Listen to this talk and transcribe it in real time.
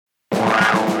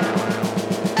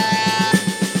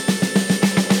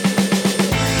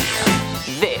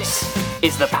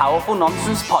is the Powerful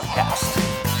Nonsense Podcast.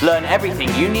 Learn everything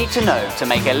you need to know to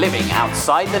make a living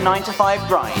outside the 9-to-5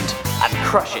 grind and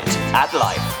crush it at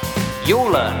life. You'll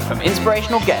learn from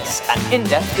inspirational guests and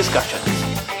in-depth discussions.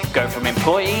 Go from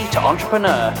employee to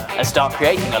entrepreneur and start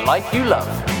creating a life you love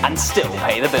and still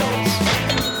pay the bills.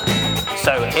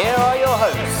 So here are your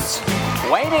hosts,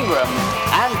 Wayne Ingram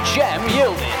and Jem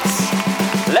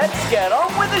Yildiz. Let's get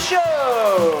on with the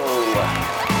show!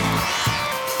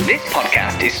 This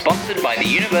podcast is sponsored by the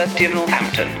University of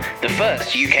Northampton, the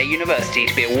first UK university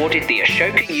to be awarded the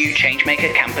Ashoka U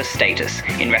Changemaker Campus status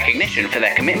in recognition for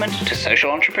their commitment to social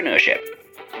entrepreneurship.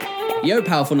 Yo,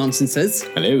 Powerful Nonsenses.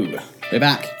 Hello. We're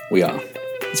back. We are.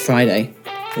 It's Friday.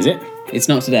 Is it? It's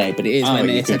not today, but it is when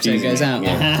this episode goes out.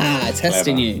 Yeah.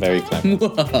 Testing Clever. you. Very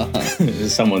clever.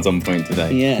 Someone's on point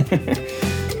today. Yeah.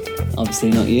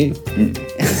 Obviously not you.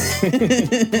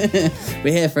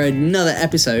 We're here for another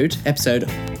episode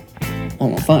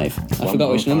 115. I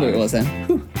forgot which number it was then.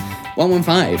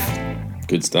 115.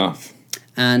 Good stuff.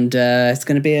 And it's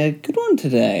going to be a good one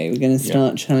today. We're going to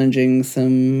start challenging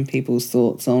some people's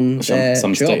thoughts on their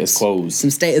some jobs. status quos. Some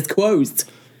status quos.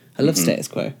 I love status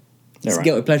quo. It's a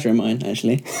guilty pleasure of mine,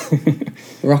 actually.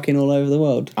 Rocking all over the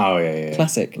world. Oh, yeah.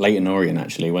 Classic. Leighton Orient,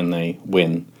 actually, when they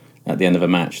win at the end of a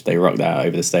match, they rock that out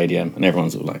over the stadium and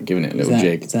everyone's all like giving it a little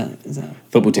jig. Is that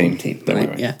football team? Don't right,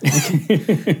 worry. Yeah.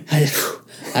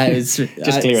 I was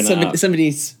just clearing that up.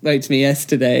 Somebody spoke to me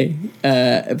yesterday,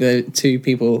 the two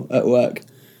people at work,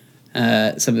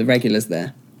 some of the regulars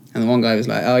there, and the one guy was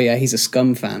like, "Oh yeah, he's a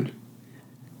Scum fan,"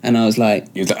 and I was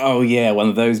like, He was like, "Oh yeah, one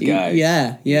of those guys."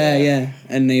 Yeah,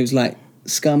 and he was like,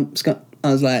 "Scum."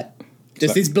 I was like,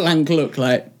 just this blank look,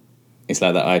 like. It's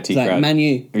like that IT Like crowd. Man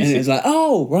U. And it was like,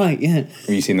 oh, right, yeah. Have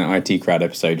you seen that IT crowd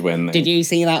episode when they... Did you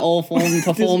see that awful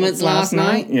performance last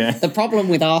night? Yeah. The problem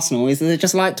with Arsenal is that they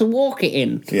just like to walk it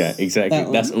in. Yeah,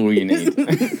 exactly. That's all you need.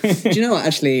 Do you know what,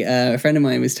 actually, a friend of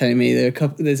mine was telling me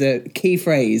there's a key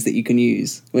phrase that you can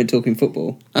use when talking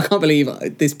football. I can't believe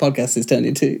this podcast has turned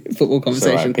into football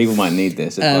conversation. Right. People might need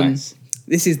this advice.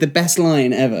 This is the best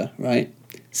line ever, right?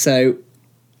 So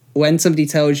when somebody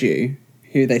tells you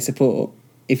who they support,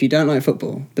 if you don't like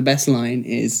football, the best line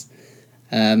is,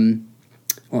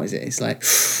 what is it? It's like,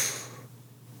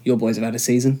 your boys have had a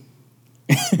season.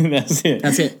 That's it.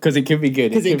 Because it could be good.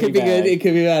 Because it could be good, it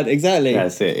could be bad. Exactly.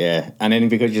 That's it, yeah. And then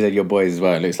because you said your boys as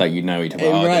well, it looks like you know each other.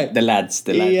 Oh, right. The lads.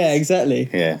 Yeah, exactly.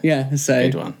 Yeah. So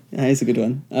Good one. Yeah, it's a good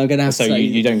one. I'm going to have So to say...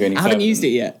 you don't go any I haven't further used it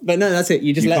than- yet. But no, that's it.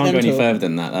 You just let them talk. You can't go any further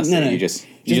than that. That's No. it. You just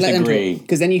let them agree.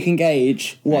 Because then you can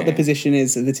gauge what the position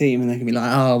is of the team, and they can be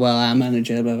like, oh, well, our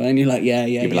manager, blah, blah. And you're like, yeah.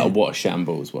 You'd be like, what a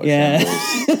shambles, what a Yeah.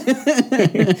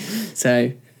 shambles.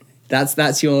 So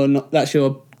that's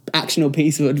your actionable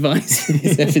piece of advice for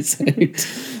this episode.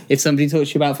 If somebody talks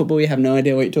to you about football, you have no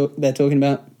idea what they're talking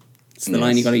about, it's the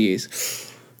line you got to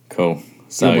use. Cool.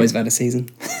 So Your boys have had a season.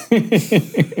 should we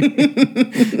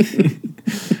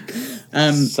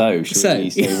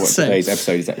say what today's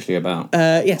episode is actually about?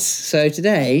 Yes. So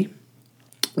today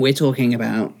we're talking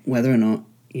about whether or not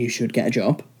you should get a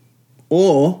job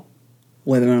or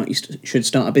whether or not you should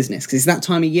start a business. Because it's that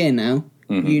time of year now.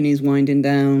 Mm-hmm. Uni's winding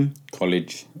down.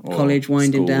 College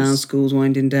winding down. School's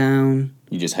winding down.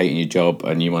 You're just hating your job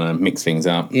and you want to mix things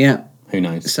up. Yeah. Who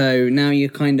knows? So now you're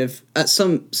kind of, at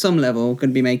some level,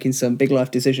 going to be making some big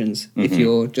life decisions. Mm-hmm. If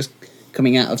you're just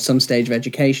coming out of some stage of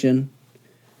education.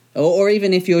 Or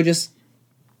even if you're just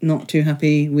not too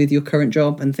happy with your current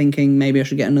job and thinking maybe I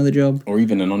should get another job. Or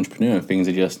even an entrepreneur, things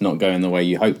are just not going the way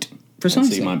you hoped.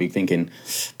 Precisely. So you might be thinking,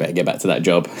 better get back to that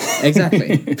job.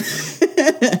 Exactly.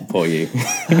 Poor you.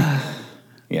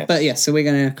 Yeah. But yeah, so we're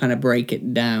going to kind of break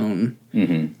it down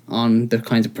on the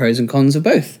kinds of pros and cons of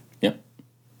both. Yep.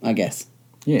 I guess.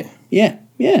 Yeah. Yeah.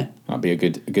 That'd be a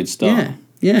good start.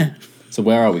 Yeah. So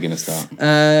where are we going to start?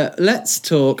 Let's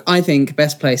talk, I think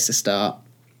best place to start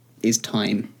is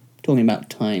time. Talking about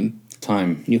time.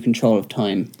 Time. Your control of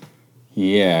time.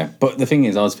 Yeah, but the thing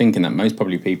is, I was thinking that most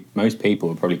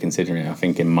people are probably considering it. I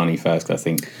think in money first. I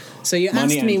think. So you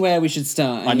asked me where we should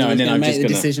start. I know, and then I'm just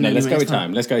going to. No, let's go with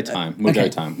time. Let's go with time. We'll go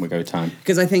time.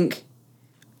 Because I think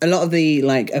a lot of the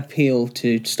appeal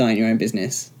to starting your own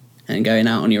business and going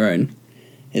out on your own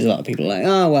is a lot of people like,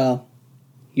 oh well,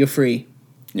 you're free.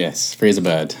 Yes, free as a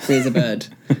bird. Free as a bird,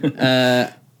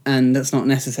 and that's not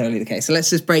necessarily the case. So let's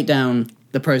just break down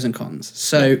the pros and cons.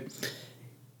 So.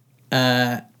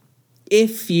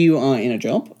 If you are in a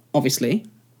job, obviously,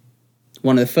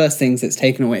 one of the first things that's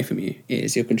taken away from you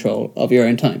is your control of your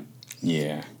own time.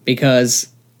 Yeah. Because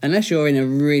unless you're in a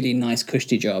really nice,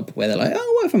 cushy job where they're like,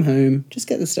 oh, work from home, just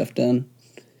get the stuff done,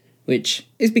 which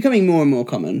is becoming more and more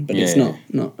common, but it's not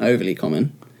overly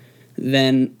common,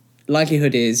 then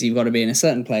likelihood is you've got to be in a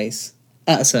certain place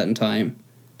at a certain time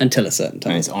until a certain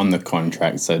time. And it's on the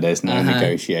contract, so there's no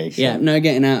negotiation. Yeah, no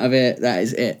getting out of it. That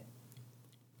is it.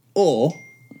 Or,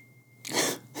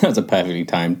 That's a perfectly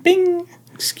timed bing.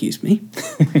 excuse me.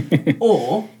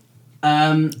 Or,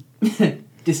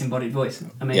 disembodied voice.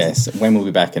 Amazing. Yes, when we'll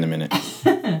be back in a minute.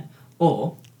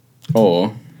 Or,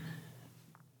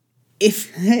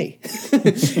 if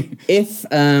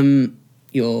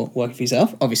you're working for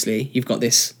yourself, obviously you've got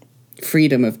this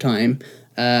freedom of time,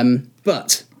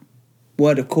 but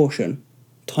word of caution,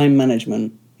 time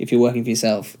management, if you're working for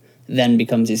yourself, then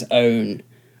becomes its own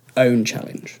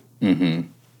challenge.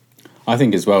 I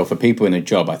think as well, for people in a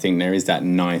job, I think there is that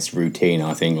nice routine.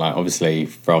 I think, like, obviously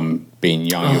from being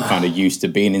young, you're kind of used to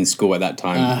being in school at that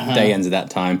time, day ends at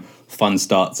that time, fun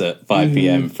starts at 5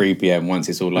 p.m, 3 p.m, once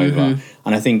it's all over.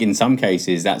 And I think in some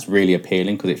cases that's really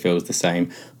appealing because it feels the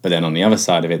same. But then on the other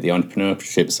side of it, the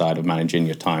entrepreneurship side of managing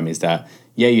your time is that,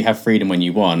 yeah, you have freedom when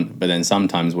you want, but then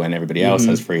sometimes when everybody else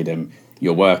has freedom,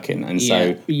 you're working. And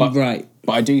so, right.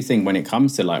 But I do think when it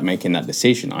comes to like making that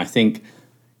decision,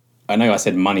 I know I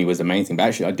said money was the main thing, but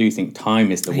actually I do think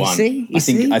time is the one. I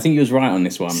think you was right on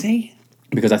this one. See?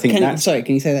 Because I think Sorry,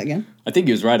 can you say that again? I think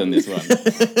you was right on this one.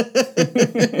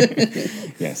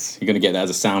 Yes, you're going to get that as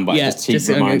a soundbite. Just keep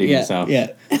reminding yourself.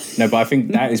 Yeah. No, but I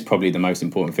think that is probably the most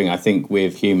important thing. I think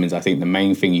with humans, I think the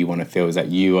main thing you want to feel is that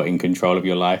you are in control of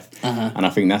your life. And I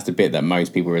think that's the bit that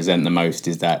most people resent the most,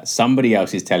 is that somebody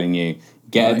else is telling you,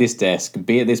 get at this desk,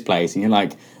 be at this place, and you're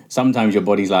like, sometimes your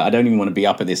body's like, I don't even want to be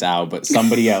up at this hour, but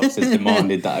somebody else has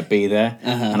demanded that I be there.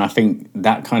 And I think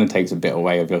that kind of takes a bit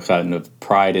away of your kind of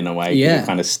pride in a way. You're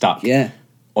kind of stuck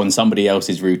on somebody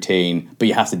else's routine, but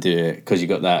you have to do it because you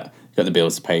got the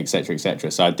bills to pay, etc., etc.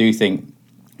 So I do think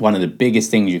one of the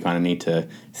biggest things you kind of need to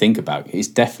think about is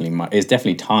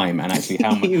definitely time, and actually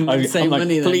how much. I'm like,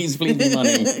 money, please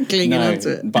money. Clinging onto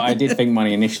it. But I did think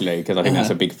money initially because I think that's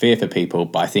a big fear for people.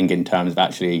 But I think in terms of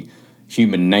actually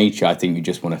human nature, I think you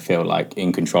just want to feel like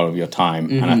in control of your time,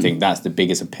 and I think that's the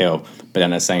biggest appeal. But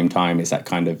then at the same time, it's that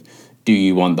kind of, do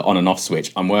you want the on and off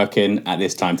switch? I'm working at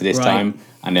this time to this time,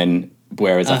 and then.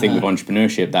 Whereas I think with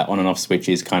entrepreneurship, that on and off switch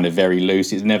is kind of very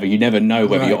loose. You never know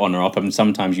whether you're on or off, and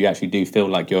sometimes you actually do feel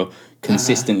like you're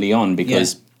consistently on,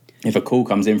 because if a call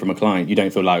comes in from a client, you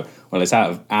don't feel like, well, it's out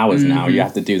of hours now. You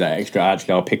have to do that extra.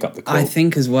 Actually, I'll pick up the call. I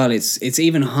think as well, it's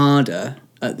even harder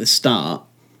at the start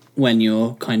when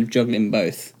you're kind of juggling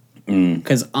both,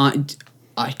 because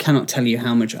I cannot tell you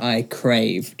how much I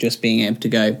crave just being able to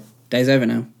go, day's over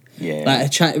now. Yeah.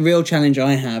 Like a real challenge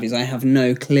I have is I have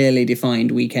no clearly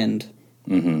defined weekend.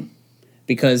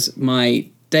 Because my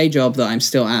day job that I'm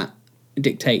still at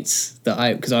dictates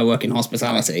that because I work in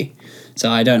hospitality, so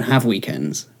I don't have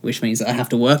weekends, which means that I have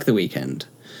to work the weekend,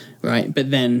 right?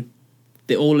 But then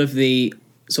all of the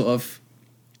sort of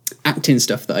acting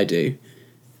stuff that I do,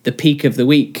 the peak of the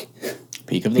week.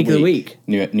 Peak of the week.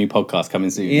 New podcast coming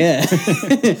soon. Yeah.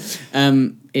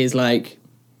 Is like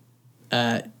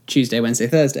Tuesday, Wednesday,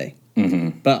 Thursday.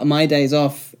 But my days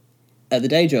off at the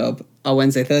day job are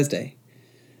Wednesday, Thursday.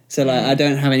 So like I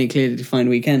don't have any clearly defined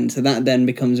weekend. So that then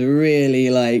becomes really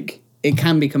like, it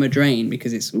can become a drain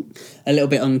because it's a little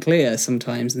bit unclear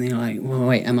sometimes. And then you're like, well,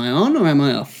 wait, am I on or am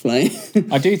I off? Like,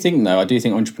 I do think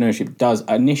entrepreneurship does,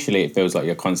 initially it feels like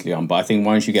you're constantly on, but I think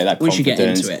once you get that confidence, you get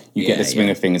into it, you get the swing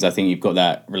of things. I think you've got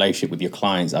that relationship with your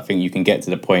clients. I think you can get to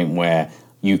the point where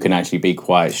you can actually be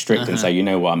quite strict and say, you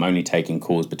know what, I'm only taking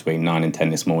calls between 9 and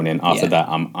 10 this morning. After that,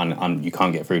 I'm you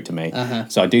can't get through to me.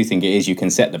 So I do think it is, you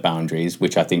can set the boundaries,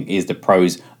 which I think is the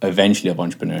pros eventually of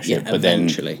entrepreneurship. But then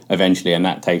eventually, and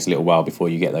that takes a little while before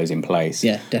you get those in place.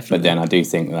 Yeah, definitely. But then I do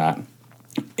think that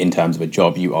in terms of a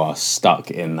job, you are stuck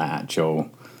in that actual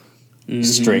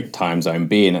strict time zone,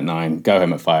 being at 9, go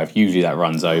home at 5. Usually that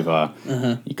runs over.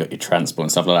 You've got your transport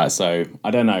and stuff like that. So I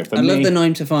don't know. I love the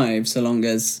 9 to 5 so long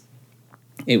as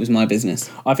it was my business.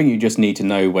 I think you just need to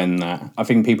know when that. I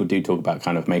think people do talk about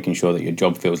kind of making sure that your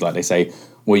job feels like, they say,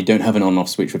 well, you don't have an on-off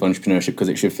switch with entrepreneurship because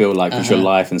it should feel like it's your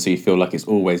life, and so you feel like it's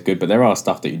always good. But there are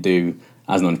stuff that you do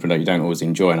as an entrepreneur you don't always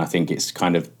enjoy, and I think it's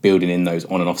kind of building in those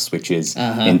on and off switches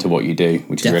into what you do,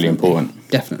 which is really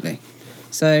important. Definitely.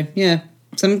 So yeah,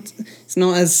 it's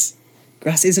not as,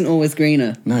 grass isn't always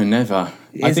greener. No, never.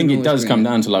 I think it does come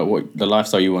down to like what the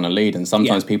lifestyle you want to lead, and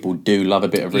sometimes people do love a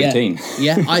bit of routine.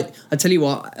 I tell you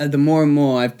what, the more and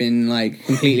more I've been like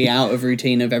completely out of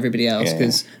routine of everybody else,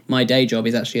 because my day job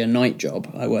is actually a night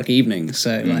job. I work evenings,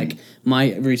 so like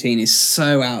my routine is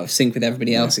so out of sync with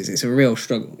everybody else's. It's a real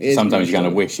struggle. Sometimes you kind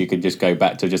of wish you could just go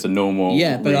back to just a normal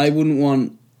but I wouldn't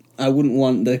want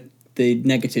the the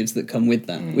negatives that come with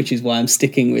that, which is why I'm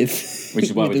sticking with. Which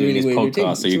is why with we're the doing really this weird routine,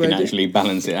 podcast, so which you is can what I do. actually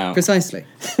balance it out. Precisely.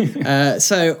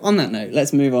 So on that note,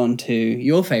 let's move on to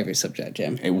your favourite subject,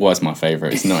 Jim. It was my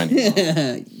favourite. It's not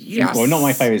anymore. Yes. Well, not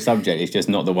my favourite subject. It's just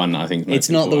not the one that I think is most It's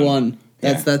not the important. one.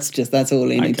 That's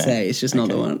all you need to Okay. say. It's just not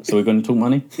the one. So we're going to talk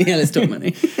money? Yeah, let's talk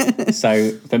money.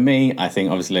 So for me, I think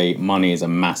obviously money is a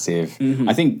massive.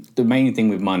 I think the main thing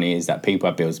with money is that people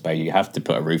have bills to pay. You have to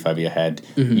put a roof over your head.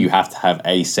 You have to have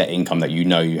a set income that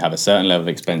you have a certain level of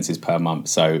expenses per month.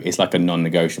 So it's like a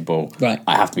non-negotiable. Right.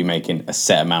 I have to be making a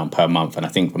set amount per month. And I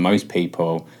think for most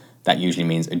people, that usually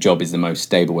means a job is the most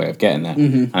stable way of getting there.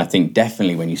 And I think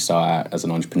definitely when you start out as an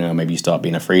entrepreneur, maybe you start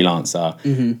being a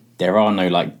freelancer, there are no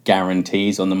like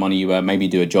guarantees on the money you earn. Maybe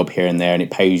you do a job here and there and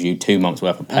it pays you 2 months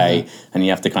worth of pay and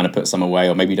you have to kind of put some away,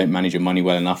 or maybe you don't manage your money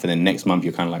well enough and then next month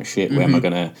you're kind of like, shit, how am I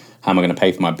gonna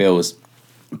pay for my bills?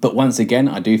 But once again,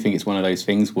 I do think it's one of those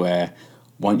things where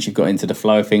once you've got into the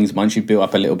flow of things, once you've built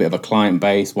up a little bit of a client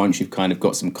base, once you've kind of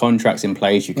got some contracts in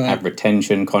place, you can have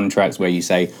retention contracts where you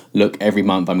say, look, every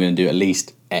month I'm going to do at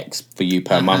least X for you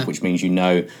per month, which means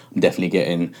I'm definitely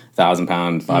getting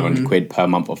 £1,000, 500 quid per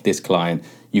month off this client.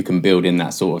 You can build in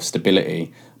that sort of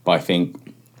stability. But I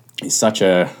think it's such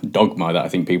a dogma that I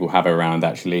think people have around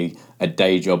actually a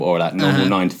day job or that normal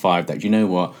 9 to 5 that, you know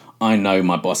what, I know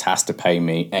my boss has to pay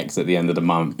me X at the end of the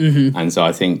month. And so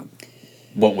I think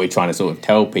what we're trying to sort of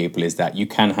tell people is that you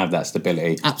can have that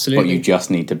stability. Absolutely. But you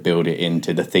just need to build it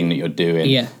into the thing that you're doing.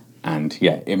 Yeah. And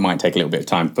it might take a little bit of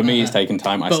time. For me, it's taken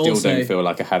time. I But still also- don't feel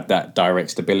like I have that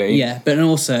direct stability. Yeah, but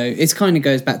also it kind of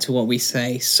goes back to what we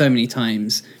say so many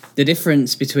times. The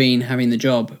difference between having the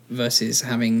job versus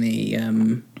having the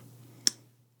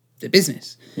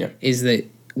business is that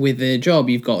with the job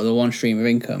you've got the one stream of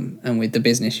income, and with the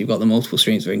business you've got the multiple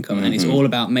streams of income, and it's all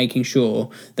about making sure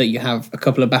that you have a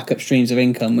couple of backup streams of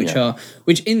income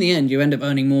which in the end you end up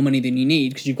earning more money than you need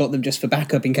because you've got them just for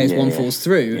backup in case one falls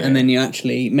through, and then you're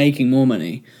actually making more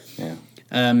money.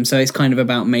 So it's kind of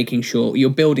about making sure you're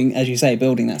building, as you say,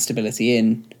 building that stability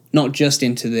in, not just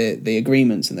into the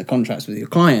agreements and the contracts with your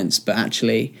clients, but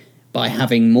actually by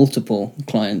having multiple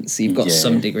clients, you've got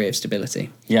some degree of stability.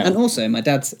 Yeah. And also, my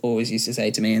dad always used to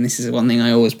say to me, and this is one thing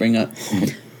I always bring up,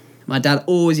 my dad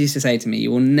always used to say to me,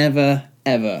 you will never,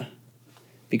 ever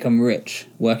become rich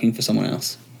working for someone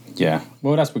else. Yeah.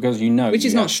 Well, that's because Which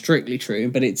is not strictly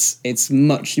true, but it's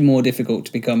much more difficult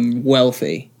to become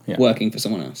wealthy working for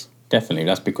someone else. Definitely.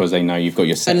 That's because they know you've got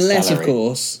your set Unless, salary.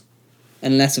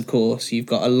 of course, you've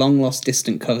got a long-lost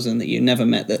distant cousin that you never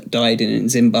met that died in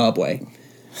Zimbabwe.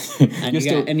 And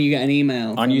you get an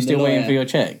email. Aren't you still waiting for your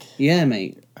check? Yeah,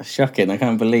 mate. Shocking. I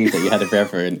can't believe that you had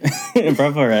a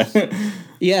brother.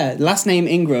 Yeah, last name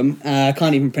Ingram. I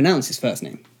can't even pronounce his first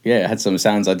name. Yeah, it had some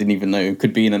sounds I didn't even know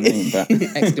could be in a name. But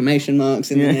Exclamation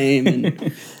marks in the name,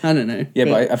 and I don't know. yeah,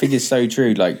 but I think it's so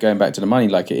true. Like, going back to the money,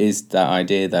 like, it is that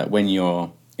idea that when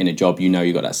you're in a job,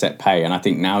 you got that set pay. And I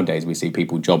think nowadays we see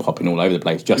people job hopping all over the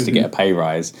place just to get a pay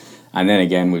rise. And then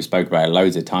again, we've spoke about it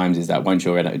loads of times, is that once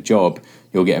you're in a job,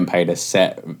 you're getting paid a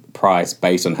set price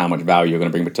based on how much value you're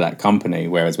going to bring to that company.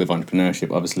 Whereas with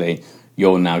entrepreneurship, obviously,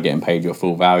 you're now getting paid your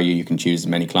full value. You can choose as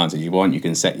many clients as you want. You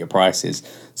can set your prices.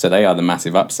 So they are the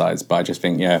massive upsides. But I just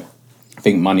think, I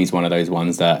think money's one of those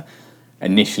ones that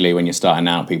initially when you're starting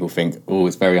out, people think, oh,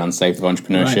 it's very unsafe with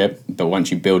entrepreneurship. Right. But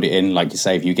once you build it in, like you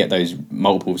say, if you get those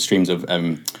multiple streams of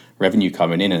revenue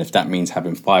coming in, and if that means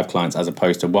having 5 clients as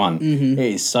opposed to 1, it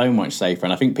is so much safer.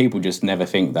 And I think people just never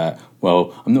think that,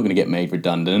 well, I'm not going to get made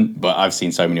redundant. But I've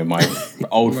seen so many of my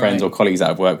old friends or colleagues that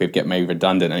I've worked with get made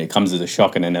redundant, and it comes as a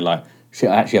shock, and then they're like,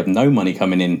 shit, I actually have no money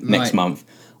coming in next month.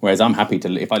 Whereas I'm happy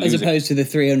to, if I lose as opposed to the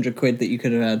 300 quid that you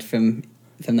could have had from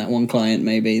that one client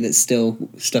maybe that's still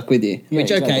stuck with you. Which,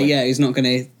 exactly. He's not going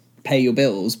to pay your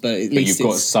bills, but at least you've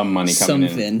got some money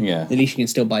coming in. Yeah. At least you can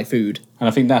still buy food. And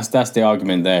I think that's the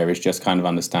argument there, is just kind of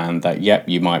understand that,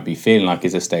 you might be feeling like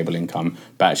it's a stable income,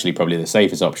 but actually probably the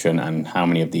safest option. And how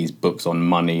many of these books on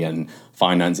money and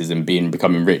finances and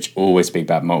becoming rich always speak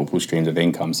about multiple streams of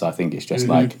income. So I think it's just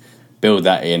like, build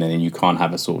that in, and then you can't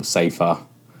have a sort of safer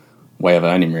way of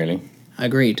earning, really.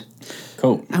 Agreed.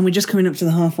 Cool. And we're just coming up to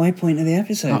the halfway point of the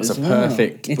episode. That's as a well.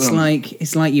 perfect. It's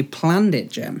like you planned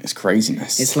it, Jem. It's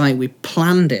craziness. It's like we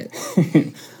planned it,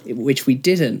 which we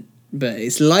didn't, but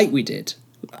it's like we did.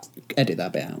 Edit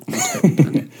that bit out. I totally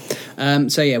planned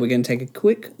it. So we're going to take a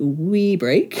quick wee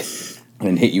break. And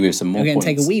then hit you with some more. We're going points.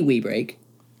 to take a wee break.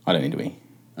 I don't need a wee.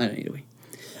 I don't need a wee.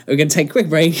 We're going to take a quick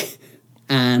break,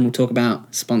 and we'll talk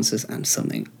about sponsors and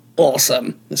something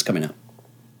awesome that's coming up.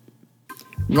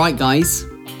 Right, guys,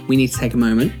 we need to take a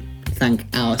moment to thank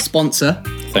our sponsor.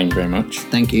 Thank you very much.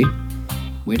 Thank you.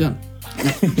 We're done.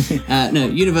 No,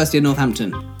 University of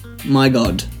Northampton. My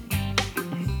God.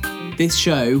 This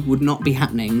show would not be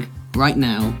happening right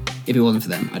now if it wasn't for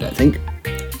them, I don't think.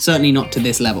 Certainly not to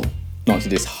this level. Not to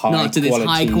this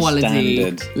high quality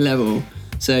standard. Level.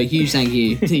 So huge thank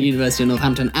you to University of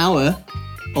Northampton, our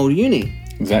old uni.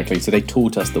 Exactly. So they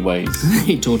taught us the ways.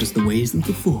 He taught us the ways of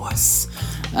the Force.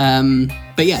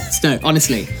 But yeah, no,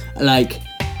 honestly, like,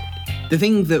 the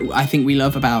thing that I think we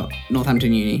love about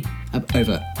Northampton Uni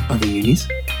over other unis,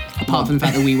 apart from the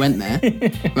fact that we went there,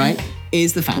 right,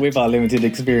 is the fact... With our limited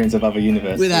experience of other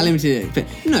universities. With our limited...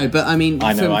 But I mean,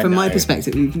 from my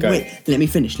perspective... Wait, let me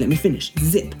finish.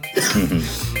 Zip.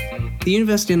 The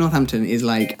University of Northampton is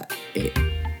like...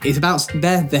 It's about...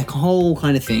 Their whole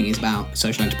kind of thing is about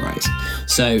social enterprise.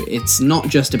 So it's not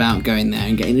just about going there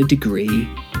and getting a degree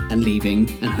and leaving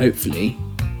and hopefully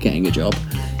getting a job.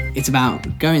 It's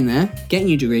about going there, getting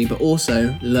your degree, but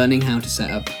also learning how to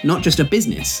set up not just a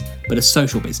business, but a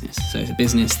social business. So it's a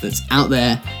business that's out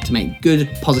there to make good,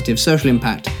 positive social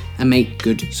impact and make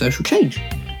good social change.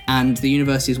 And the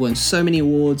university has won so many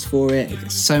awards for it. It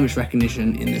gets so much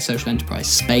recognition in the social enterprise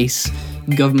space.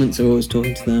 Governments are always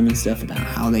talking to them and stuff about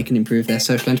how they can improve their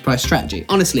social enterprise strategy.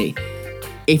 Honestly,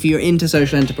 if you're into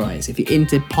social enterprise, if you're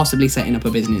into possibly setting up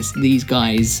a business, these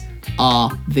guys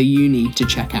are the uni to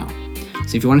check out.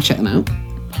 So if you want to check them out,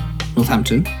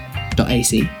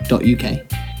 northampton.ac.uk,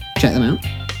 check them out.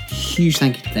 Huge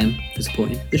thank you to them for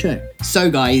supporting the show. So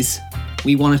guys,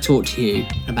 we want to talk to you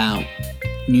about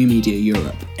New Media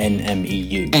Europe.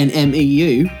 NMEU.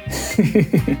 NMEU.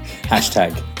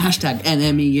 Hashtag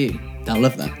NMEU. They'll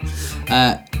love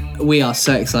that. We are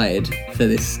so excited for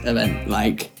this event.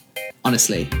 Like,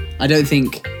 honestly, I don't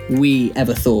think we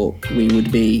ever thought we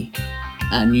would be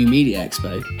at New Media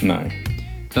Expo. No.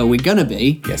 But we're gonna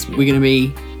be. Yes, we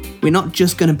We're not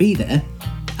just gonna be there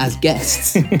as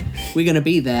guests. We're gonna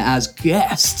be there as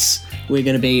guests. We're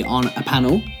gonna be on a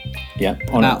panel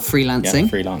about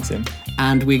freelancing. Yeah, freelancing.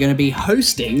 And we're gonna be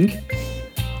hosting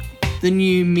the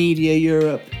New Media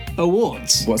Europe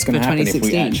Awards. What's gonna happen if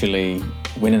we actually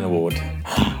win an award?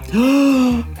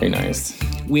 Who knows?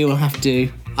 We will have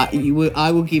to.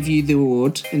 I will give you the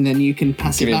award, and then you can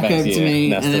pass it back over to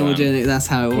me, and then we'll do it. That's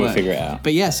how it works. We'll figure it out.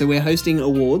 But yeah, so we're hosting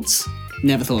awards.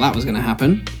 Never thought that was going to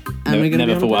happen. And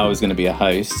never thought I was going to be a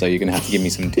host, so you're going to have to give me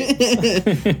some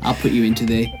tips. I'll put you into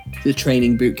the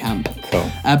training boot camp. Cool.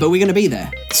 But we're going to be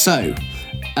there. So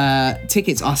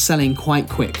tickets are selling quite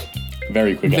quick.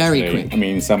 Very quick. Very quick. I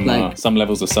mean, some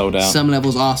levels are sold out. Some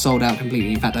levels are sold out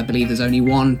completely. In fact, I believe there's only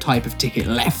one type of ticket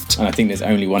left. And I think there's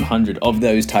only 100 of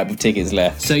those type of tickets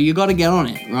left. So you got to get on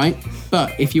it, right?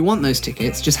 But if you want those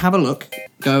tickets, just have a look.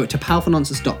 Go to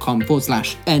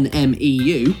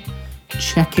powerfulnonsense.com/NMEU.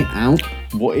 Check it out.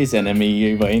 What is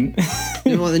NMEU, Wayne?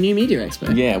 You know what, the New Media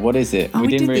Expo? Yeah, what is it? We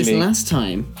did this last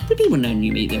time. Do people know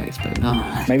New Media Expo?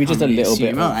 Oh, maybe just a little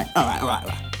bit. All right.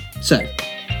 So,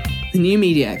 the New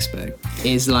Media Expo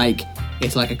is like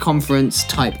a conference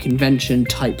type, convention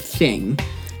type thing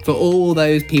for all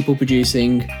those people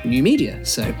producing new media.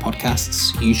 So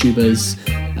podcasts, YouTubers,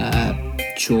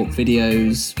 short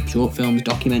videos, short films,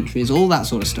 documentaries, all that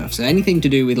sort of stuff. So anything to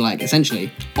do with like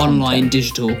essentially online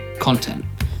digital content.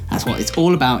 That's what it's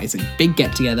all about. It's a big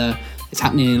get together. It's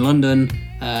happening in London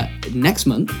next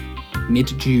month,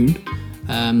 mid-June.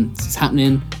 It's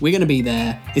happening. We're going to be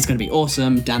there. It's going to be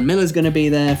awesome. Dan Miller's going to be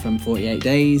there from 48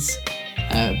 Days.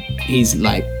 He's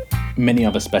like... Many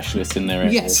other specialists in there.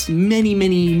 Yes,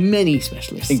 many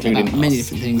specialists. Including about many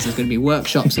different things. There's going to be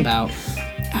workshops about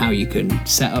how you can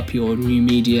set up your new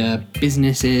media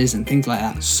businesses and things like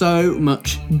that. So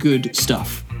much good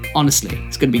stuff. Honestly,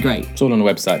 it's going to be great. It's all on the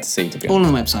website to see, to be honest. All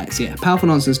on the websites, yeah.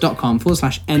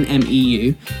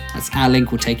 powerfulnonsense.com/NMEU. That's our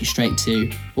link will take you straight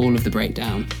to all of the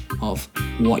breakdown of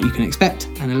what you can expect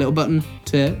and a little button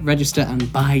to register and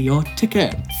buy your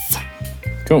tickets.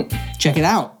 Cool. Check it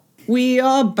out. We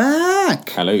are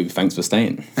back. Hello, thanks for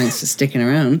staying. Thanks for sticking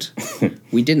around.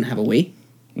 We didn't have a wee.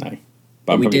 No.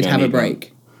 But we did have a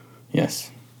break.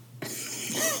 Yes.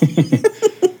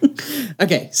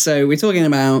 Okay, so we're talking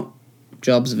about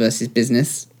jobs versus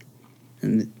business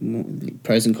and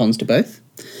pros and cons to both.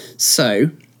 So,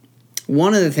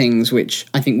 one of the things which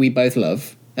I think we both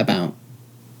love about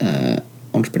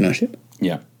entrepreneurship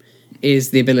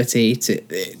is the ability to,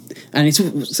 and it's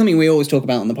something we always talk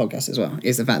about on the podcast as well,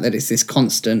 is the fact that it's this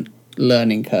constant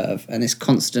learning curve and this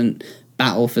constant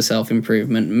battle for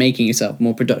self-improvement, making yourself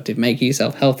more productive, making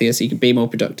yourself healthier so you can be more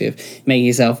productive, making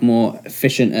yourself more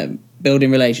efficient at building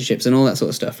relationships and all that sort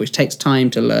of stuff, which takes time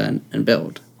to learn and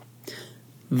build.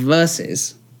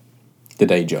 Versus the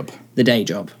day job,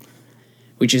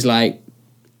 which is like,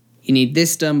 you need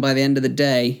this done by the end of the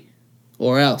day,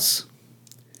 or else.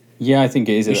 Yeah, I think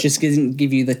it is. It just doesn't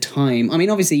give you the time. I mean,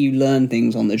 obviously you learn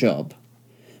things on the job,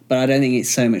 but I don't think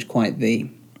it's so much quite the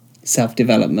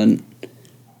self-development.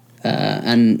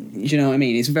 And you know what I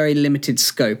mean? It's very limited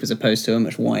scope as opposed to a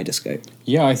much wider scope.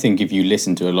 Yeah, I think if you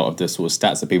listen to a lot of the sort of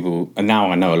stats that people, and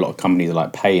now I know a lot of companies are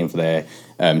like paying for their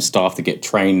staff to get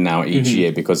trained now each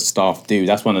year, because staff do.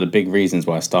 That's one of the big reasons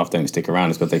why staff don't stick around,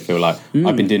 is because they feel like,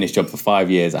 I've been doing this job for 5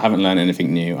 years, I haven't learned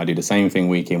anything new, I do the same thing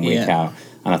week in, week out.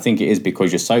 And I think it is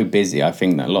because you're so busy. I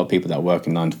think that a lot of people that work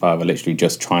in 9 to 5 are literally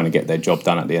just trying to get their job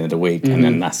done at the end of the week, and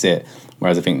then that's it.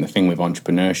 Whereas I think the thing with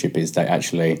entrepreneurship is that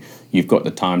actually you've got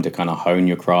the time to kind of hone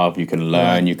your craft, you can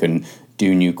learn, you can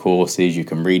do new courses, you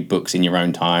can read books in your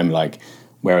own time. Like,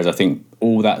 whereas I think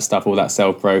all that stuff, all that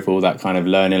self-growth, all that kind of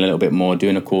learning a little bit more,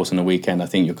 doing a course on a weekend, I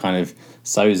think you're kind of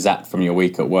so zapped from your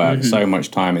week at work, so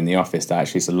much time in the office, that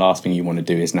actually it's the last thing you want to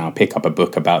do is now pick up a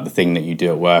book about the thing that you do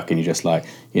at work, and you're just like,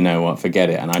 you know what,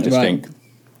 forget it. And I just think,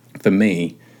 for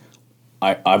me,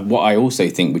 what I also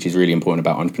think, which is really important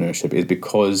about entrepreneurship, is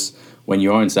because when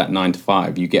you're into that 9 to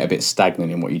 5, you get a bit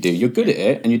stagnant in what you do. You're good at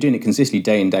it and you're doing it consistently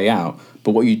day in, day out,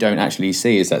 but what you don't actually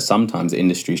see is that sometimes the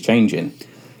industry is changing.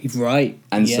 Right.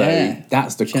 And so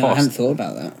that's the cost. I hadn't thought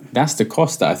about that. That's the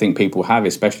cost that I think people have,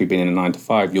 especially being in a 9 to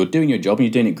 5. You're doing your job and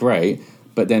you're doing it great,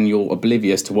 but then you're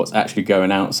oblivious to what's actually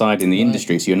going outside in the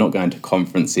industry. So you're not going to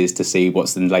conferences to see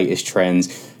what's the latest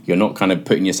trends. You're not kind of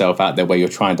putting yourself out there where you're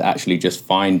trying to actually just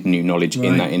find new knowledge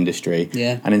in that industry.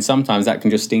 Yeah. And then sometimes that can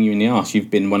just sting you in the arse.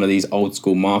 You've been one of these old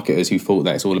school marketers who thought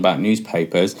that it's all about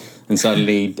newspapers, and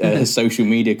suddenly social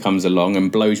media comes along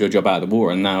and blows your job out of the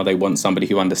water, and now they want somebody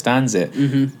who understands it.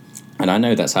 And I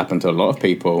know that's happened to a lot of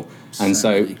people. And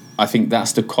so I think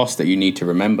that's the cost that you need to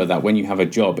remember, that when you have a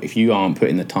job, if you aren't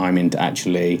putting the time in to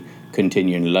actually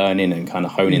continuing learning and kind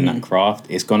of honing that craft,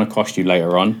 it's going to cost you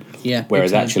later on. Yeah.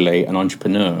 Whereas actually an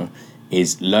entrepreneur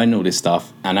is learning all this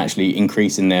stuff and actually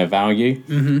increasing their value,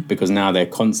 because now they're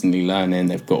constantly learning,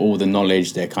 they've got all the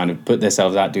knowledge, they're kind of put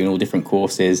themselves out doing all different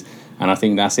courses. And I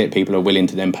think that's it. People are willing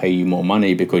to then pay you more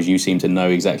money because you seem to know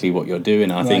exactly what you're doing.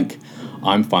 And I think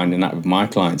I'm finding that with my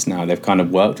clients now. They've kind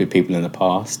of worked with people in the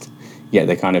past, yet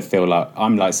they kind of feel like,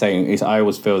 I'm like saying, I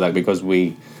always feel like because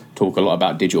we talk a lot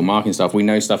about digital marketing stuff, we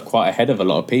know stuff quite ahead of a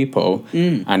lot of people,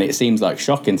 and it seems like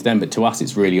shocking to them, but to us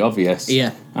it's really obvious.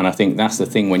 And I think that's the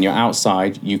thing, when you're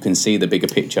outside you can see the bigger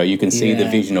picture, you can see the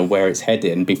vision of where it's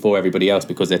heading before everybody else,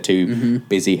 because they're too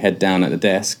busy head down at the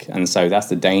desk. And so that's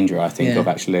the danger, I think, of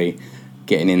actually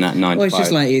getting in that 9 to 5. It's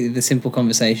just like the simple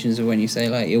conversations of when you say,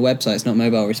 like, your website's not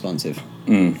mobile responsive,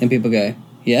 and people go,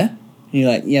 yeah? And you're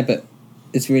like, yeah, but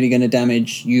it's really going to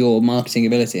damage your marketing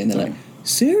ability. And they're like,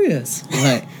 serious? I'm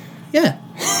like, yeah.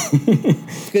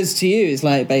 Because to you it's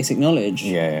like basic knowledge,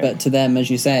 but to them, as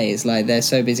you say, it's like they're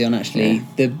so busy on actually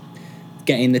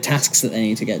getting the tasks that they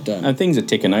need to get done, and things are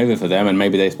ticking over for them, and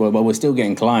maybe they well we're still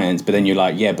getting clients, but then you're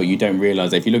like, yeah, but you don't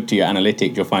realise that if you look to your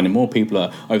analytics, you're finding more people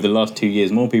are, over the last 2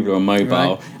 years, more people are on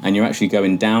mobile, and you're actually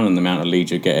going down on the amount of leads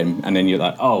you're getting, and then you're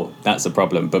like, oh, that's a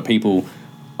problem. But people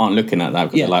aren't looking at that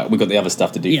because they're like, we've got the other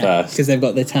stuff to do first, because they've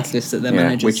got their task list that their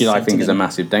managers, which I think is a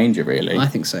massive danger, really. I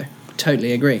think so.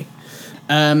 Totally agree.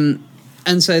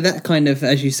 And so that kind of,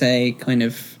 as you say, kind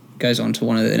of goes on to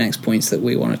one of the next points that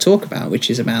we want to talk about, which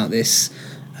is about this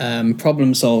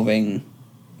problem-solving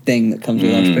thing that comes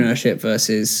with entrepreneurship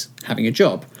versus having a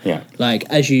job. Like,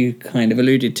 as you kind of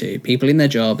alluded to, people in their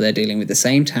job, they're dealing with the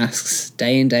same tasks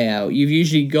day in, day out. You've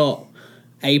usually got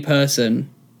a person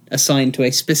assigned to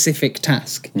a specific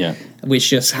task, which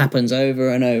just happens over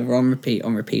and over, on repeat,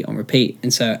 on repeat, on repeat.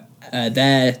 And so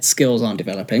their skills aren't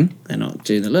developing, they're not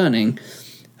doing the learning,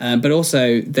 but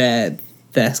also they're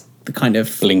the kind of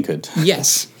blinkered.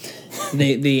 Yes,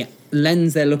 the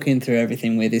lens they're looking through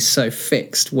everything with is so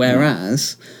fixed.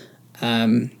 Whereas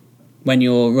when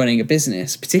you're running a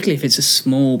business, particularly if it's a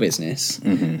small business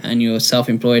and you're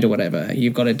self-employed or whatever,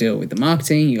 you've got to deal with the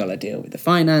marketing, you've got to deal with the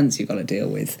finance, you've got to deal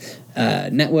with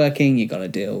networking, you've got to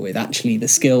deal with actually the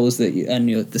skills that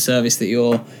the service that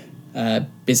your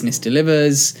business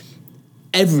delivers,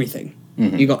 everything.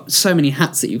 You've got so many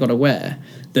hats that you've got to wear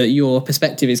that your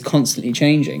perspective is constantly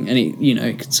changing. And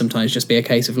it could sometimes just be a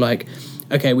case of like,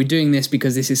 okay, we're doing this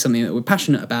because this is something that we're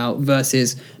passionate about,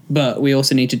 versus, but we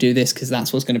also need to do this because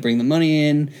that's what's going to bring the money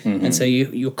in. And so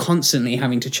you're constantly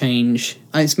having to change.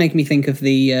 It's making me think of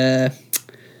the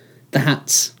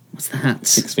hats. What's the hats?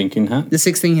 Six thinking hats? The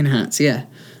six thinking hats, yeah.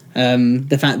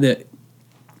 The fact that,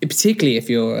 particularly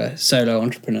if you're a solo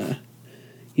entrepreneur,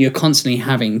 you're constantly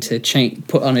having to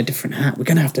put on a different hat. We're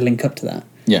going to have to link up to that.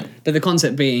 Yeah. But the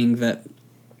concept being that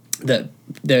that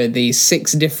there are these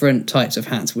 6 different types of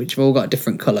hats which have all got a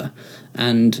different colour,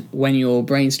 and when you're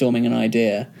brainstorming an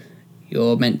idea,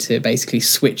 you're meant to basically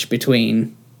switch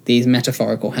between these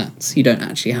metaphorical hats. You don't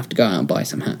actually have to go out and buy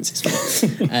some hats.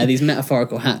 It's fine. These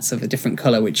metaphorical hats of a different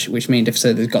colour, which mean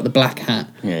so they've got the black hat,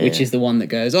 which is the one that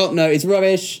goes, oh no, it's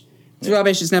rubbish. It's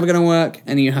rubbish. It's never going to work.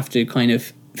 And you have to kind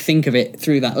of think of it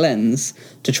through that lens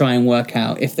to try and work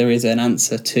out if there is an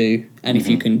answer to, and if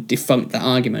you can defunct that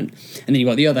argument. And then you've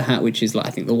got the other hat, which is like,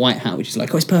 I think the white hat, which is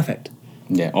like, oh, it's perfect.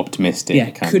 Yeah, optimistic. Yeah,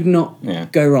 could not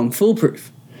go wrong.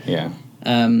 Foolproof. Yeah.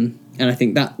 And I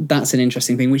think that's an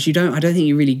interesting thing, which I don't think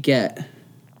you really get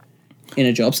in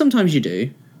a job. Sometimes you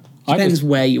do. Depends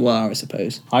where you are, I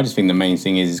suppose. I just think the main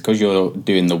thing is because you're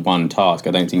doing the one task,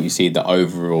 I don't think you see the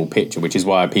overall picture, which is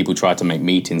why people try to make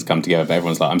meetings come together. But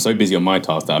everyone's like, I'm so busy on my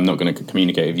task that I'm not going to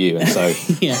communicate with you. And so...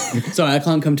 yeah. Sorry, I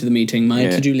can't come to the meeting. My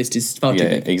to-do list is far too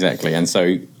big. Exactly. And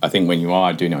so I think when you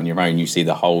are doing it on your own, you see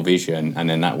the whole vision. And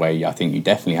then that way, I think you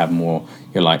definitely have more...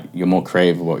 You're more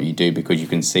creative with what you do because you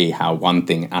can see how one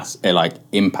thing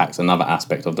impacts another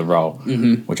aspect of the role,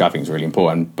 which I think is really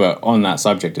important. But on that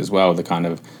subject as well, the kind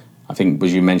of... I think,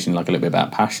 as you mentioned, like a little bit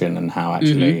about passion and how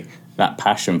actually that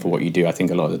passion for what you do, I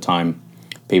think a lot of the time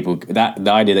people,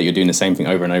 the idea that you're doing the same thing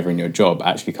over and over in your job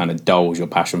actually kind of dulls your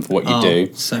passion for what you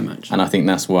do. So much. And I think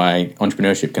that's why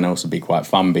entrepreneurship can also be quite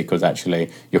fun because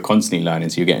actually you're constantly learning.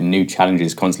 So you're getting new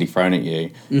challenges constantly thrown at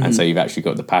you. And so you've actually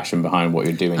got the passion behind what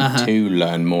you're doing to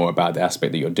learn more about the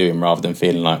aspect that you're doing rather than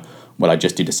feeling like, well, I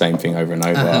just do the same thing over and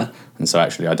over. And so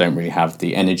actually I don't really have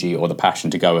the energy or the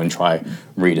passion to go and try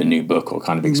read a new book or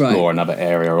kind of explore another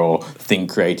area or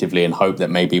think creatively and hope that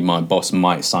maybe my boss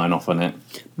might sign off on it.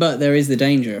 But there is the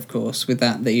danger, of course, with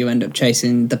that you end up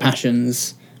chasing the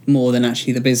passions more than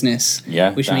actually the business.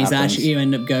 Yeah, which means that actually you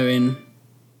end up going...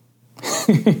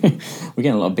 We're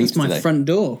getting a lot of beats today. That's my front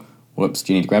door. Whoops,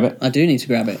 do you need to grab it? I do need to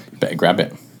grab it. Better grab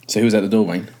it. So who was at the door,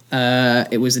 Wayne?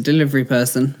 It was a delivery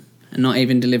person. And not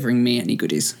even delivering me any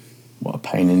goodies. What a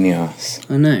pain in the ass.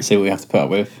 I know. See what we have to put up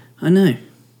with? I know.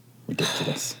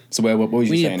 Ridiculous. So what was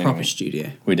you saying? We need a proper studio.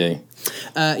 We do.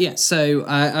 So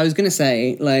I was going to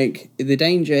say, like, the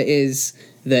danger is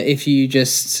that if you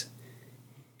just...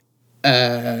 we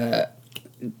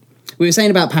were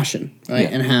saying about passion, right?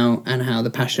 And how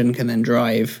the passion can then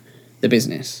drive the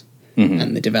business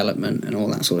and the development and all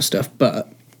that sort of stuff. But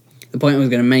the point I was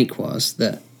going to make was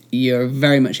that you're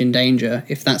very much in danger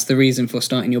if that's the reason for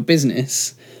starting your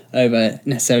business over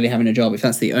necessarily having a job. If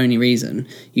that's the only reason,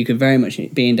 you could very much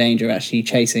be in danger of actually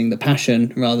chasing the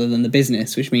passion rather than the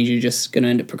business, which means you're just going to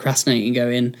end up procrastinating,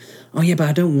 going, oh yeah, but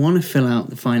I don't want to fill out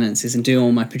the finances and do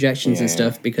all my projections and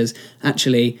stuff because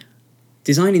actually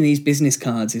designing these business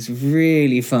cards is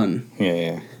really fun.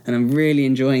 Yeah. And I'm really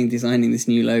enjoying designing this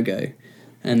new logo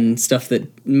and stuff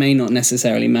that may not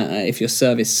necessarily matter if your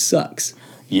service sucks.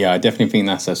 Yeah, I definitely think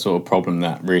that's a sort of problem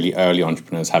that really early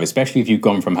entrepreneurs have, especially if you've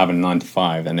gone from having a 9 to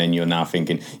 5 and then you're now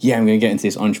thinking, yeah, I'm going to get into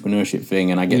this entrepreneurship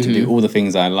thing and I get to do all the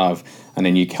things I love. And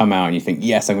then you come out and you think,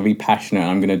 yes, I'm going to be passionate.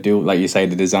 I'm going to do, like you say,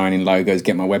 the designing logos,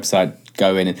 get my website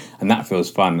going. And that feels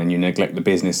fun. And you neglect the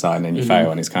business side and then you fail.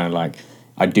 And it's kind of like,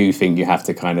 I do think you have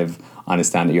to kind of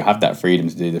understand that you have that freedom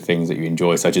to do the things that you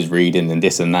enjoy, such as reading and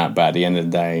this and that. But at the end of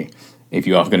the day, if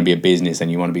you are going to be a business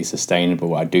and you want to be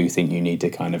sustainable, I do think you need to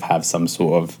kind of have some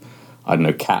sort of,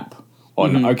 cap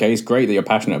on, okay, it's great that you're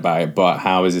passionate about it, but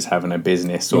how is this having a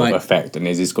business sort of effect? And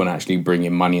is this going to actually bring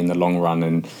in money in the long run?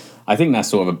 And I think that's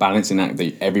sort of a balancing act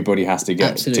that everybody has to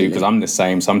get to, because I'm the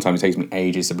same. Sometimes it takes me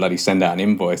ages to bloody send out an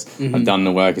invoice. I've done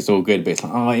the work, it's all good, but it's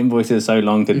like, invoices are so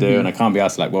long to do, and I can't be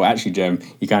asked like, well, actually, Jem,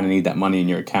 you kind of need that money in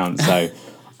your account. So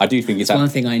I do think it's one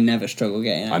thing I never struggle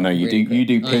getting out. I know you really do. You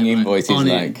do ping invoices on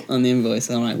the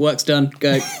invoice. I'm like, work's done,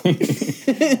 go. Yeah,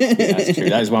 that's true.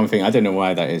 That is one thing. I don't know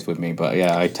why that is with me, but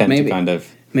yeah, I tend to kind of.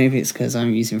 Maybe it's because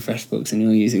I'm using FreshBooks and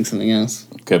you're using something else.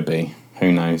 Could be.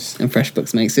 Who knows? And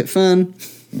FreshBooks makes it fun.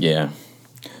 Yeah.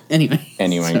 Anyway.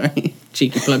 Sorry.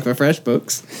 Cheeky plug for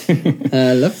FreshBooks.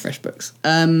 Love FreshBooks.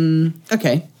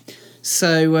 Okay.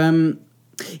 So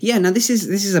now this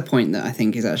is a point that I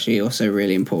think is actually also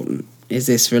really important. Is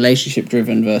this relationship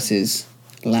driven versus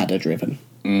ladder driven?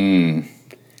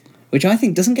 Which I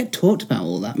think doesn't get talked about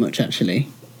all that much, actually.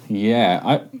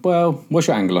 Yeah. What's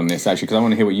your angle on this, actually? Because I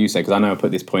want to hear what you say, because I know I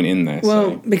put this point in there.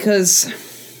 Well, because,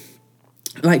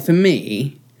 like, for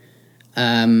me,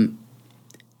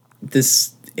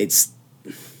 there's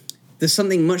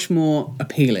something much more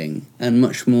appealing and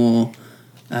much more,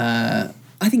 I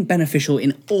think, beneficial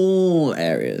in all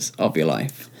areas of your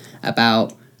life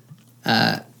about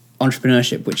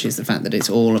entrepreneurship, which is the fact that it's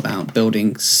all about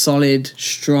building solid,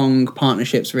 strong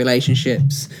partnerships,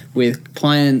 relationships with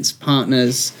clients,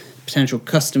 partners, potential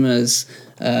customers,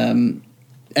 and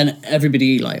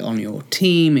everybody like on your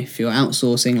team, if you're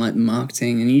outsourcing like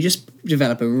marketing, and you just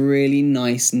develop a really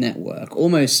nice network,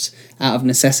 almost out of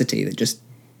necessity, that just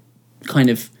kind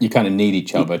of... You kind of need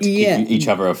each other to keep each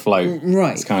other afloat.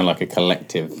 Right. It's kind of like a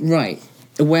collective. Right.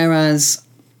 Whereas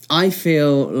I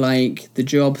feel like the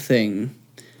job thing,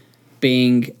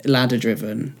 being ladder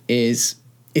driven, it's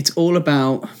all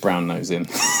about... Brown nosing.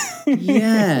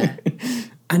 Yeah.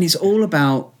 And it's all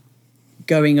about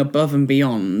going above and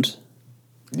beyond.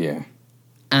 Yeah.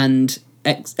 And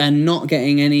not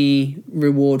getting any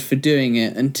reward for doing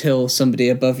it until somebody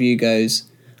above you goes,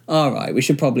 all right, we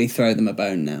should probably throw them a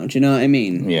bone now. Do you know what I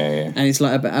mean? Yeah, yeah. And it's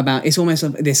like about it's almost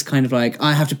like this kind of like,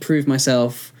 I have to prove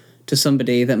myself to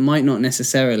somebody that might not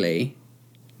necessarily...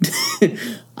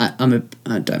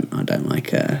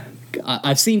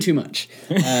 I've seen too much,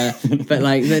 but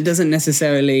like that doesn't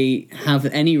necessarily have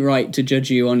any right to judge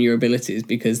you on your abilities,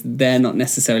 because they're not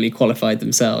necessarily qualified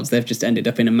themselves. They've just ended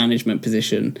up in a management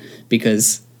position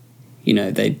because, you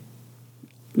know, they...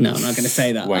 No, I'm not going to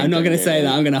say that. I'm not going to say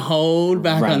that. I'm going to hold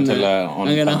back on that.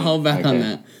 I'm going to hold back on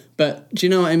that. But do you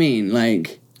know what I mean?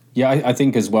 Like... Yeah, I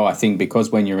think as well, I think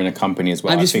because when you're in a company as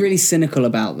well... I'm just really cynical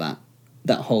about that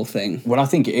whole thing. Well, I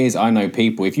think it is. I know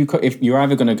people. If you're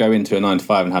ever going to go into a 9 to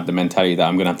 5 and have the mentality that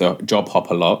I'm going to have to job hop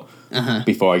a lot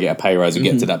before I get a pay rise or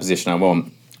get to that position I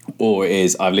want, or it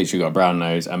is I've literally got a brown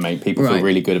nose and make people feel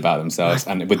really good about themselves,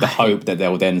 and with the hope that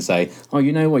they'll then say, oh,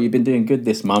 you know what, you've been doing good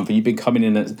this month, and you've been coming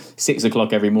in at 6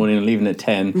 o'clock every morning and leaving at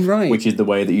 10, which is the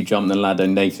way that you jump the ladder,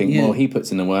 and they think, well, he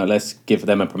puts in the work, let's give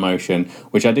them a promotion,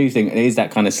 which I do think is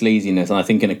that kind of sleaziness. And I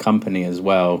think in a company as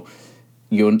well,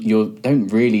 you don't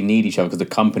really need each other, because the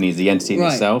company is the entity in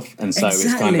itself, and so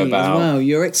it's kind of about... Well,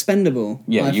 you're expendable.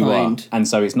 Yeah, you are, and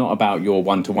so it's not about your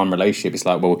one-to-one relationship. It's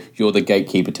like, well, you're the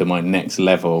gatekeeper to my next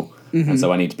level, and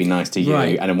so I need to be nice to you.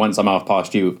 And then once I'm off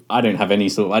past you, I don't have any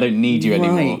I don't need you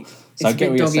anymore. So I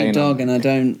get what you're saying. Dog, and I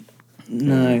don't.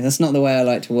 No, that's not the way I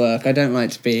like to work. I don't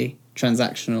like to be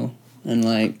transactional and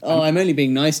like, oh, I'm only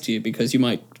being nice to you because you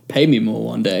might pay me more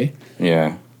one day.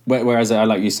 Yeah. Whereas,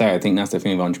 like you say, I think that's the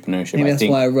thing of entrepreneurship. Maybe that's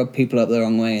why I rub people up the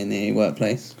wrong way in the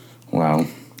workplace. Well,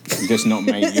 you're just not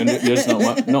made. You're just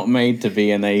not made to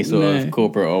be in a sort of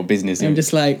corporate or business. I'm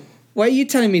just like, why are you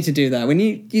telling me to do that when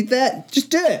you there? Just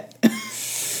do it.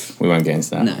 We won't get into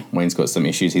that. No. Wayne's got some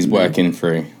issues he's working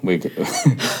through with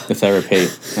the therapy.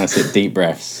 That's it. Deep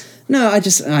breaths. No, I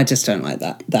just don't like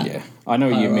that. Yeah, I know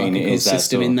what you mean. It is that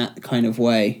system in that kind of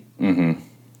way. Mm-hmm.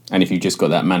 And if you've just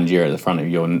got that manager at the front of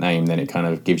your name, then it kind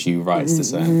of gives you rights to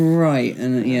say. Right,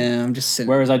 and I'm just...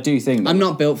 Whereas I do think... I'm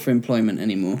not built for employment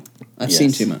anymore. I've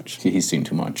seen too much. He's seen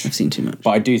too much. I've seen too much.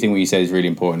 But I do think what you said is really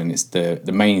important, and it's the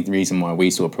main reason why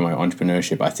we sort of promote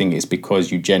entrepreneurship. I think it's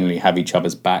because you generally have each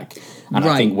other's back. And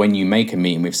I think when you make a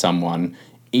meeting with someone,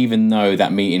 even though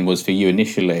that meeting was for you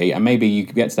initially, and maybe you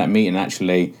get to that meeting,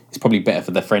 actually, it's probably better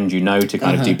for the friend you know to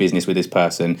kind of do business with this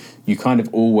person. You kind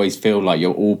of always feel like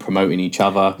you're all promoting each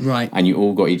other, and you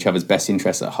all got each other's best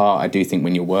interests at heart. I do think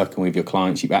when you're working with your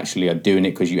clients, you actually are doing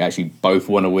it because you actually both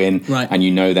want to win, and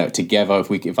you know that together,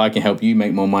 if I can help you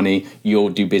make more money, you'll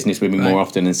do business with me more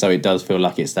often, and so it does feel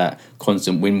like it's that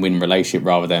constant win-win relationship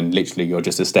rather than literally you're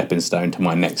just a stepping stone to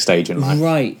my next stage in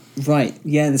life. Right.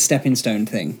 Yeah, the stepping stone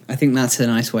thing. I think that's a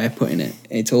nice way of putting it.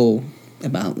 It's all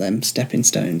about them stepping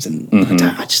stones, and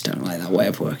I just don't like that way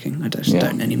of working. I just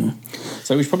don't anymore.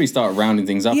 So we should probably start rounding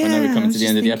things up. I know we're coming to the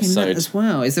end of the episode as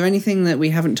well. Is there anything that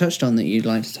we haven't touched on that you'd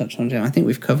like to touch on, Joe? I think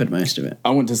we've covered most of it. I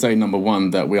want to say, number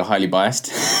one, that we are highly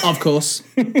biased. Of course.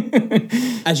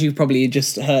 As you probably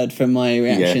just heard from my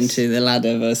reaction to the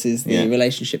ladder versus the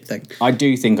relationship thing. I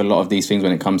do think a lot of these things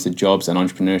when it comes to jobs and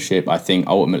entrepreneurship, I think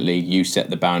ultimately you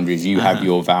set the boundaries. You have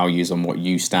your values on what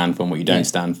you stand for and what you don't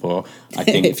stand for. I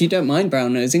think if you don't mind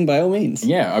brown nosing, by all means.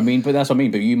 Yeah, I mean, but that's what I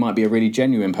mean. But you might be a really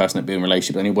genuine person at being in a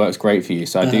relationship and it works great for you.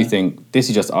 So I do think this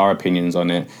is just our opinions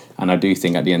on it. And I do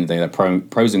think at the end of the day, there are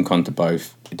pros and cons to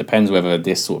both. It depends whether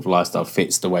this sort of lifestyle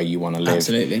fits the way you want to live.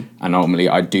 Absolutely. And ultimately,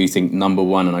 I do think number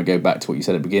one, and I go back to what you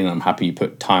said at the beginning, I'm happy you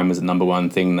put time as the number one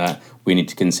thing that we need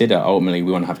to consider. Ultimately,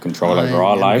 we want to have control over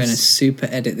our lives. I'm going to super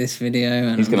edit this video.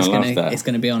 And he's going to love that. It's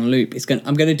going to be on loop.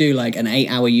 I'm going to do like an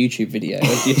 8-hour YouTube video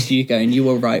of just you going, you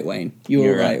were right, Wayne. You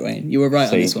were right, Wayne. You were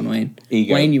right on this one, Wayne.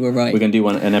 Ego. Wayne, you were right. We're going to do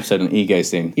an episode on ego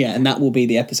soon. Yeah, and that will be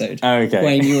the episode. Okay.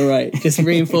 Wayne, you were right. Just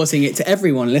reinforcing it to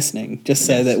everyone listening, just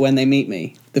so that when they meet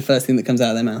me, the first thing that comes out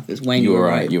of their mouth is, Wayne, you were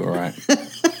right. You were right.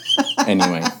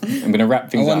 Anyway, I'm going to wrap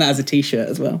things up. I want that as a t-shirt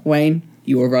as well. Wayne,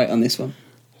 you were right on this one.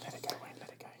 Let it go, Wayne, let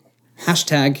it go.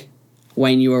 Hashtag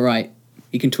Wayne, you were right.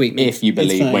 You can tweet me. If you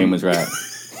believe Wayne was right.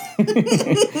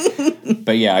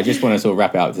 But yeah, I just want to sort of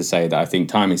wrap it up to say that I think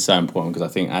time is so important, because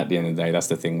I think at the end of the day, that's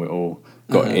the thing we're all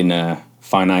got in a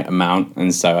finite amount.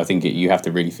 And so I think you have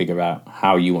to really figure out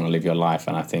how you want to live your life.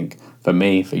 And I think for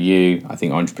me, for you, I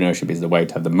think entrepreneurship is the way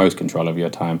to have the most control of your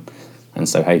time. And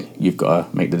so, hey, you've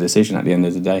got to make the decision at the end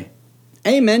of the day.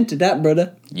 Amen to that,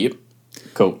 brother. Yep.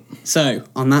 Cool. So,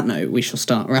 on that note, we shall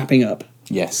start wrapping up.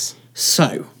 Yes.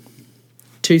 So,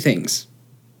 2 things.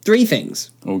 3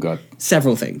 things. Oh, God.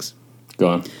 Several things. Go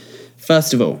on.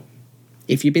 First of all,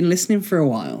 if you've been listening for a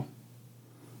while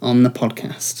on the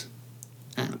podcast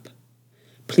app,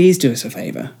 please do us a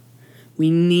favour. We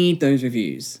need those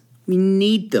reviews. We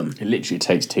need them. It literally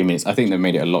takes 2 minutes. I think they've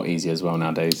made it a lot easier as well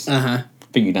nowadays. I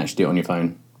think you can actually do it on your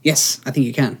phone. Yes, I think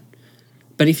you can.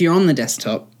 But if you're on the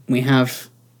desktop, we have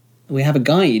a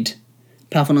guide,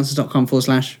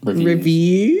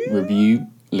 powerfulnonsense.com/review. Review.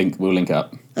 We'll link it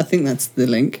up. I think that's the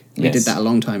link. We did that a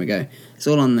long time ago. It's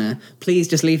all on there. Please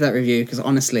just leave that review, because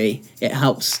honestly, it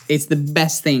helps. It's the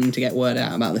best thing to get word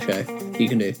out about the show you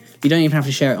can do. You don't even have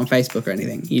to share it on Facebook or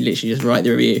anything. You literally just write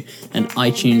the review, and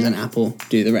iTunes and Apple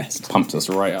do the rest. Pumps us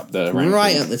right up the rankings.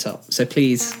 Right up the top. So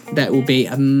please, that will be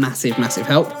a massive, massive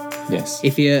help. Yes.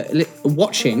 If you're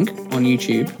watching on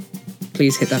YouTube,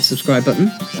 please hit that subscribe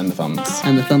button. And the thumbs.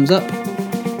 And the thumbs up.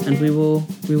 And we will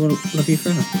love you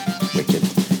forever. Wicked.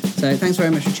 So thanks very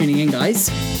much for tuning in,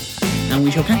 guys. And we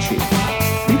shall catch you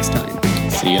next time.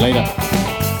 See you later.